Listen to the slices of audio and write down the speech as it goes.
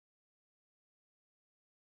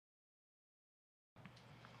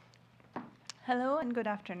Hello and good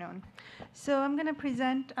afternoon. So I'm going to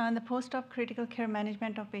present on the post-op critical care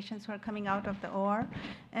management of patients who are coming out of the OR.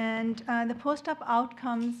 And the post-op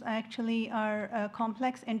outcomes actually are a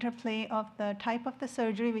complex interplay of the type of the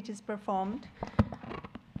surgery which is performed,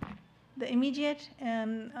 the immediate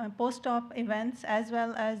post-op events, as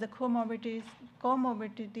well as the comorbidities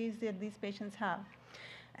that these patients have.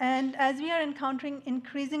 And as we are encountering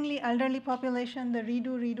increasingly elderly population, the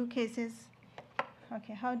redo cases.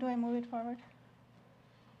 Okay, how do I move it forward?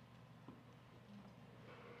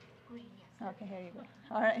 Okay, here you go.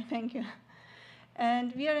 All right, thank you.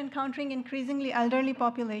 And we are encountering increasingly elderly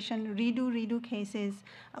population, redo cases,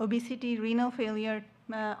 obesity, renal failure,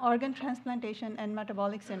 organ transplantation, and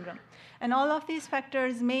metabolic syndrome. And all of these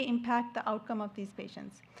factors may impact the outcome of these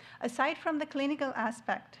patients. Aside from the clinical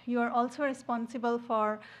aspect, you are also responsible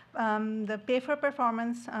for the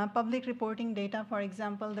pay-for-performance public reporting data, for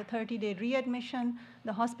example, the 30-day readmission,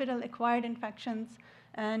 the hospital-acquired infections,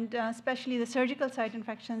 and especially the surgical site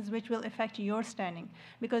infections, which will affect your standing,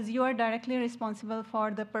 because you are directly responsible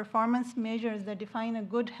for the performance measures that define a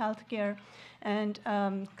good healthcare and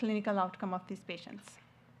clinical outcome of these patients.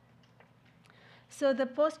 So the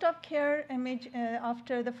post-op care image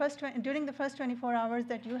during the first 24 hours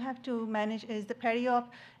that you have to manage is the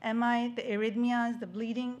peri-op, MI, the arrhythmias, the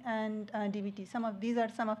bleeding, and DVT. These are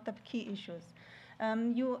some of the key issues.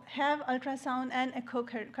 You have ultrasound and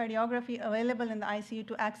echocardiography available in the ICU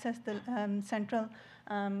to access the central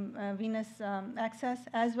venous access,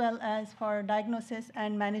 as well as for diagnosis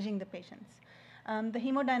and managing the patients. The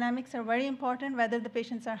hemodynamics are very important. Whether the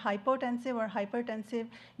patients are hypotensive or hypertensive,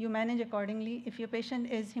 you manage accordingly. If your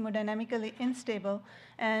patient is hemodynamically unstable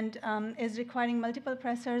and is requiring multiple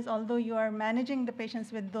pressors, although you are managing the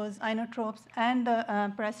patients with those inotropes and the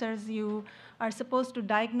pressors, you are supposed to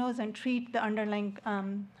diagnose and treat the underlying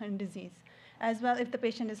disease. As well, if the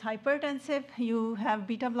patient is hypertensive, you have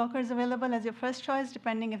beta blockers available as your first choice,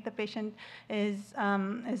 depending if the patient is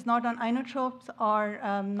not on inotropes or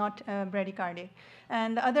not bradycardic.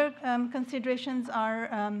 And the other considerations are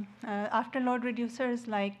afterload reducers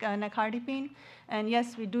like nicardipine. And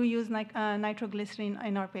yes, we do use nitroglycerin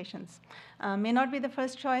in our patients. May not be the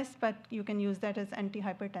first choice, but you can use that as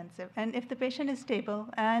antihypertensive. And if the patient is stable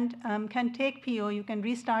and can take PO, you can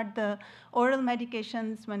restart the oral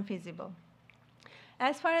medications when feasible.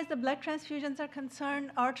 As far as the blood transfusions are concerned,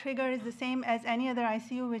 our trigger is the same as any other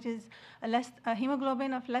ICU, which is a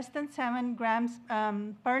hemoglobin of less than 7 grams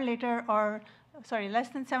per liter, or less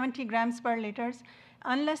than 70 grams per liter,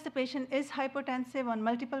 unless the patient is hypotensive on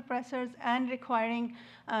multiple pressors and requiring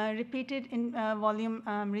repeated volume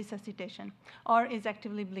resuscitation or is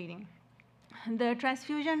actively bleeding. The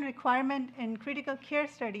transfusion requirement in critical care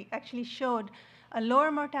study actually showed a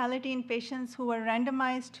lower mortality in patients who were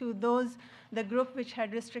randomized to the group which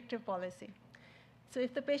had restrictive policy. So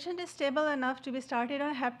if the patient is stable enough to be started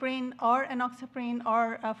on heparin or enoxaparin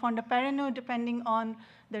or fondaparinux, depending on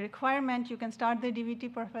the requirement, you can start the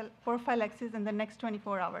DVT prophylaxis in the next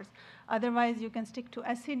 24 hours. Otherwise, you can stick to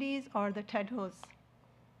SCDs or the TEDHOs.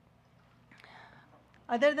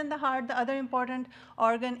 Other than the heart, the other important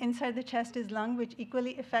organ inside the chest is lung, which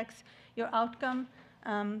equally affects your outcome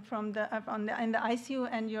in the ICU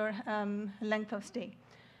and your length of stay.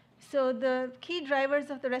 So the key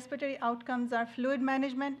drivers of the respiratory outcomes are fluid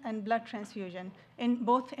management and blood transfusion in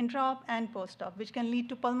both intra-op and post-op, which can lead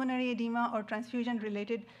to pulmonary edema or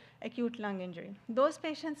transfusion-related acute lung injury. Those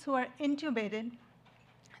patients who are intubated,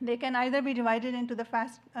 they can either be divided into the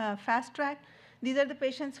fast track. These are the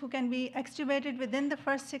patients who can be extubated within the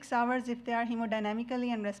first 6 hours if they are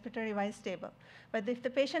hemodynamically and respiratory-wise stable. But if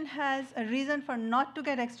the patient has a reason for not to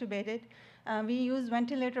get extubated, we use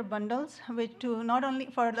ventilator bundles, which not only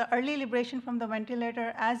for the early liberation from the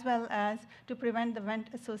ventilator, as well as to prevent the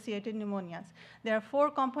vent-associated pneumonias. There are 4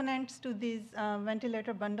 components to these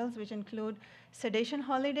ventilator bundles, which include sedation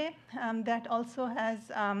holiday, that also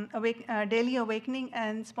has daily awakening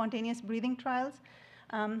and spontaneous breathing trials,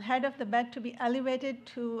 head of the bed to be elevated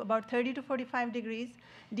to about 30 to 45 degrees,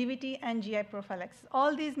 DVT, and GI prophylaxis.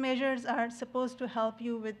 All these measures are supposed to help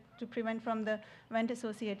you to prevent from the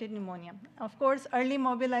vent-associated pneumonia. Of course, early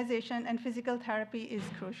mobilization and physical therapy is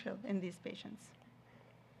crucial in these patients.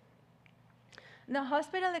 Now,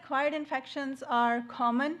 hospital-acquired infections are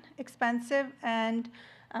common, expensive, and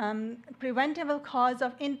preventable cause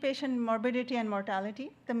of inpatient morbidity and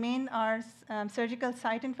mortality. The main are surgical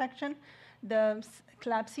site infection, the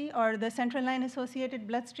CLABSI, or the central line-associated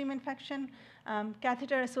bloodstream infection,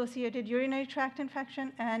 catheter-associated urinary tract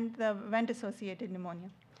infection, and the vent-associated pneumonia.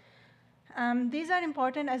 These are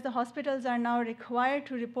important as the hospitals are now required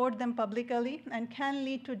to report them publicly and can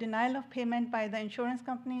lead to denial of payment by the insurance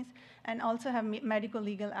companies and also have medical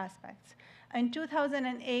legal aspects. In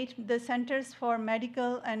 2008, the Centers for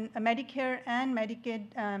Medicare and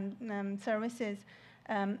Medicaid Services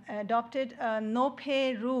adopted a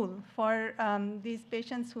no-pay rule for these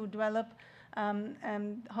patients who develop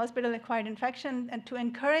hospital-acquired infection, and to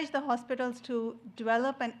encourage the hospitals to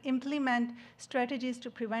develop and implement strategies to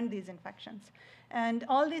prevent these infections. And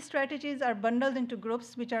all these strategies are bundled into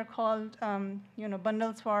groups, which are called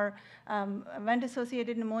bundles for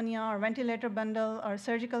vent-associated pneumonia or ventilator bundle or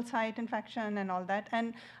surgical site infection and all that.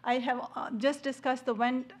 And I have just discussed the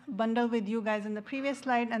vent bundle with you guys in the previous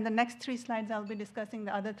slide, and the next 3 slides I'll be discussing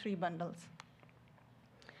the other 3 bundles.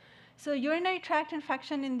 So urinary tract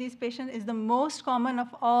infection in these patients is the most common of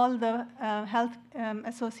all the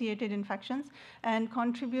health-associated infections and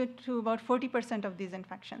contribute to about 40% of these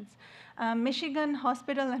infections. Michigan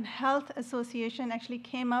Hospital and Health Association actually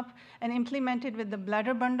came up and implemented with the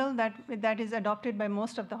bladder bundle that is adopted by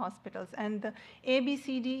most of the hospitals. And the A, B,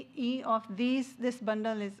 C, D, E of this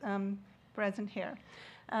bundle is present here.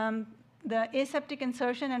 The aseptic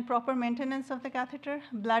insertion and proper maintenance of the catheter,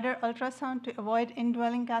 bladder ultrasound to avoid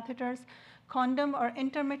indwelling catheters, condom or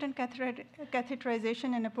intermittent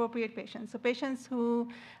catheterization in appropriate patients. So patients who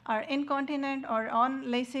are incontinent or on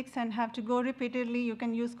Lasix and have to go repeatedly, you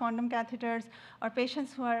can use condom catheters, or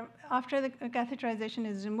patients who are, after the catheterization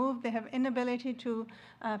is removed, they have inability to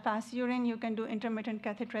pass urine, you can do intermittent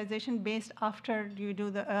catheterization based after you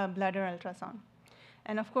do the bladder ultrasound.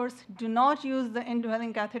 And of course, do not use the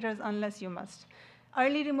indwelling catheters unless you must.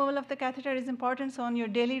 Early removal of the catheter is important, so on your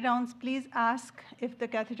daily rounds, please ask if the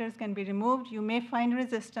catheters can be removed. You may find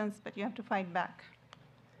resistance, but you have to fight back.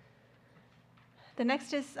 The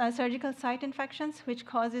next is surgical site infections, which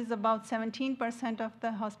causes about 17% of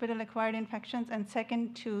the hospital-acquired infections, and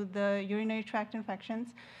second to the urinary tract infections.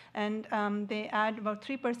 And they add about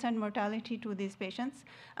 3% mortality to these patients.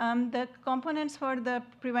 The components for the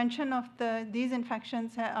prevention of these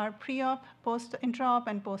infections are pre-op, intra-op,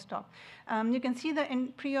 and post-op. You can see the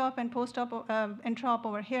pre-op and post-op, intra-op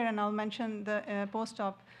over here, and I'll mention the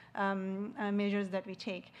post-op measures that we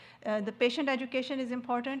take. The patient education is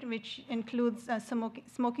important, which includes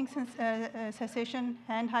smoking cessation,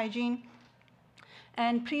 hand hygiene,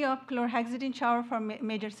 and pre-op chlorhexidine shower for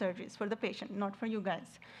major surgeries for the patient, not for you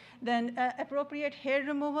guys. Then appropriate hair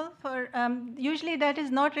removal for, usually that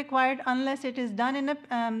is not required unless it is done in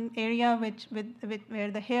an area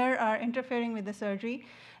where the hair are interfering with the surgery.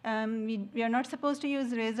 We are not supposed to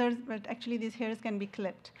use razors, but actually these hairs can be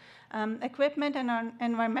clipped. Equipment and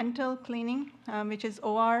environmental cleaning, which is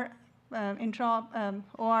OR,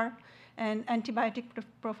 OR, and antibiotic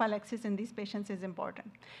prophylaxis in these patients is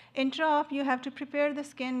important. Intra-op, you have to prepare the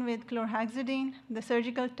skin with chlorhexidine. The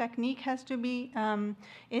surgical technique has to be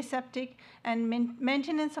aseptic, and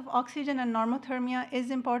maintenance of oxygen and normothermia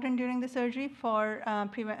is important during the surgery for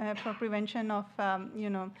prevention of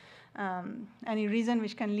any reason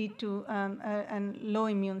which can lead to a low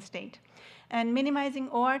immune state. And minimizing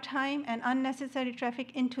OR time and unnecessary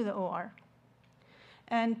traffic into the OR.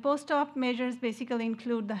 And post-op measures basically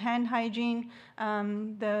include the hand hygiene,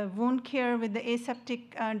 the wound care with the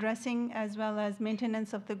aseptic dressing, as well as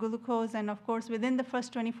maintenance of the glucose, and of course, within the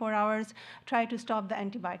first 24 hours, try to stop the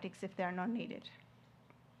antibiotics if they are not needed.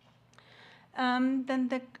 Then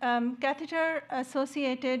the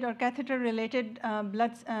catheter-associated or catheter-related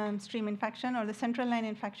bloodstream infection or the central line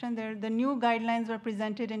infection, the new guidelines were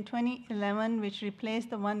presented in 2011, which replaced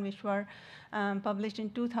the one which were published in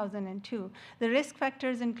 2002. The risk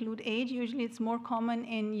factors include age. Usually it's more common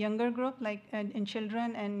in younger group, like in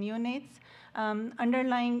children and neonates.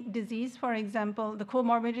 Underlying disease, for example, the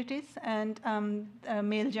comorbidities, and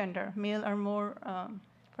male gender. Male are more,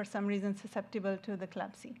 for some reason, susceptible to the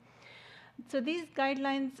CLABSI. So these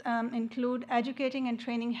guidelines include educating and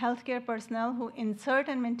training healthcare personnel who insert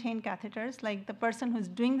and maintain catheters, like the person who's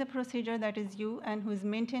doing the procedure, that is you, and who's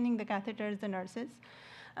maintaining the catheters, the nurses.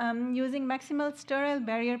 Using maximal sterile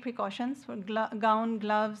barrier precautions for gown,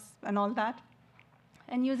 gloves, and all that.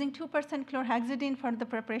 And using 2% chlorhexidine for the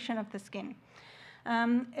preparation of the skin.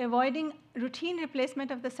 Avoiding routine replacement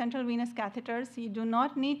of the central venous catheters. You do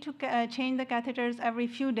not need to change the catheters every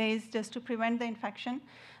few days just to prevent the infection.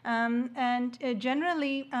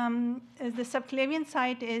 Generally, the subclavian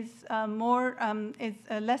site is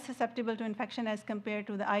less susceptible to infection as compared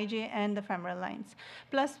to the IJ and the femoral lines.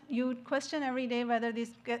 Plus, you question every day whether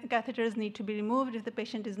these catheters need to be removed if the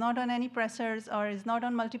patient is not on any pressors or is not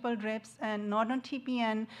on multiple drips and not on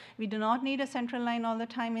TPN. We do not need a central line all the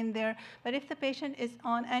time in there. But if the patient is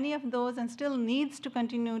on any of those person still needs to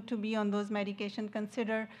continue to be on those medications,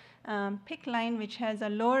 consider PICC line, which has a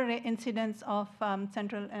lower incidence of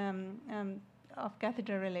of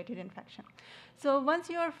catheter-related infection. So once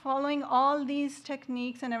you are following all these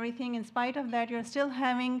techniques and everything, in spite of that, you're still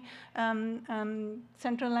having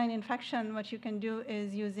central line infection, what you can do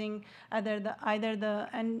is using either the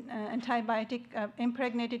antibiotic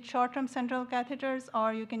impregnated short-term central catheters,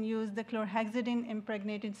 or you can use the chlorhexidine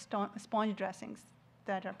impregnated sponge dressings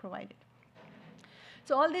that are provided.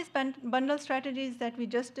 So all these bundle strategies that we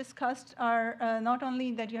just discussed are not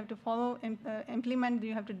only that you have to follow, implement,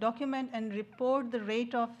 you have to document and report the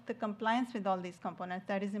rate of the compliance with all these components.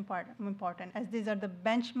 That is important, as these are the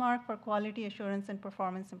benchmark for quality assurance and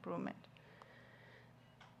performance improvement.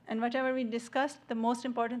 And whatever we discussed, the most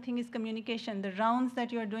important thing is communication. The rounds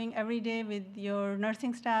that you're doing every day with your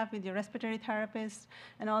nursing staff, with your respiratory therapists,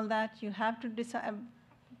 and all that, you have to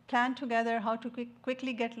plan together how to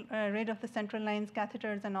quickly get rid of the central lines,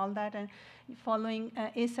 catheters, and all that, and following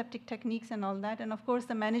aseptic techniques and all that. And of course,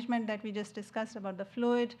 the management that we just discussed about the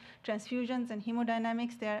fluid, transfusions, and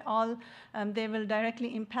hemodynamics, they are all, they will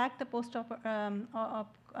directly impact the post-op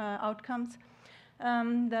outcomes.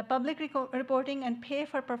 The public reporting and pay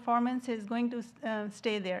for performance is going to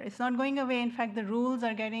stay there. It's not going away. In fact, the rules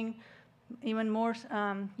are getting even more,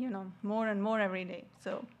 more and more every day.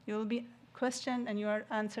 So you will be questioned, and you are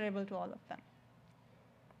answerable to all of them.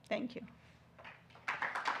 Thank you.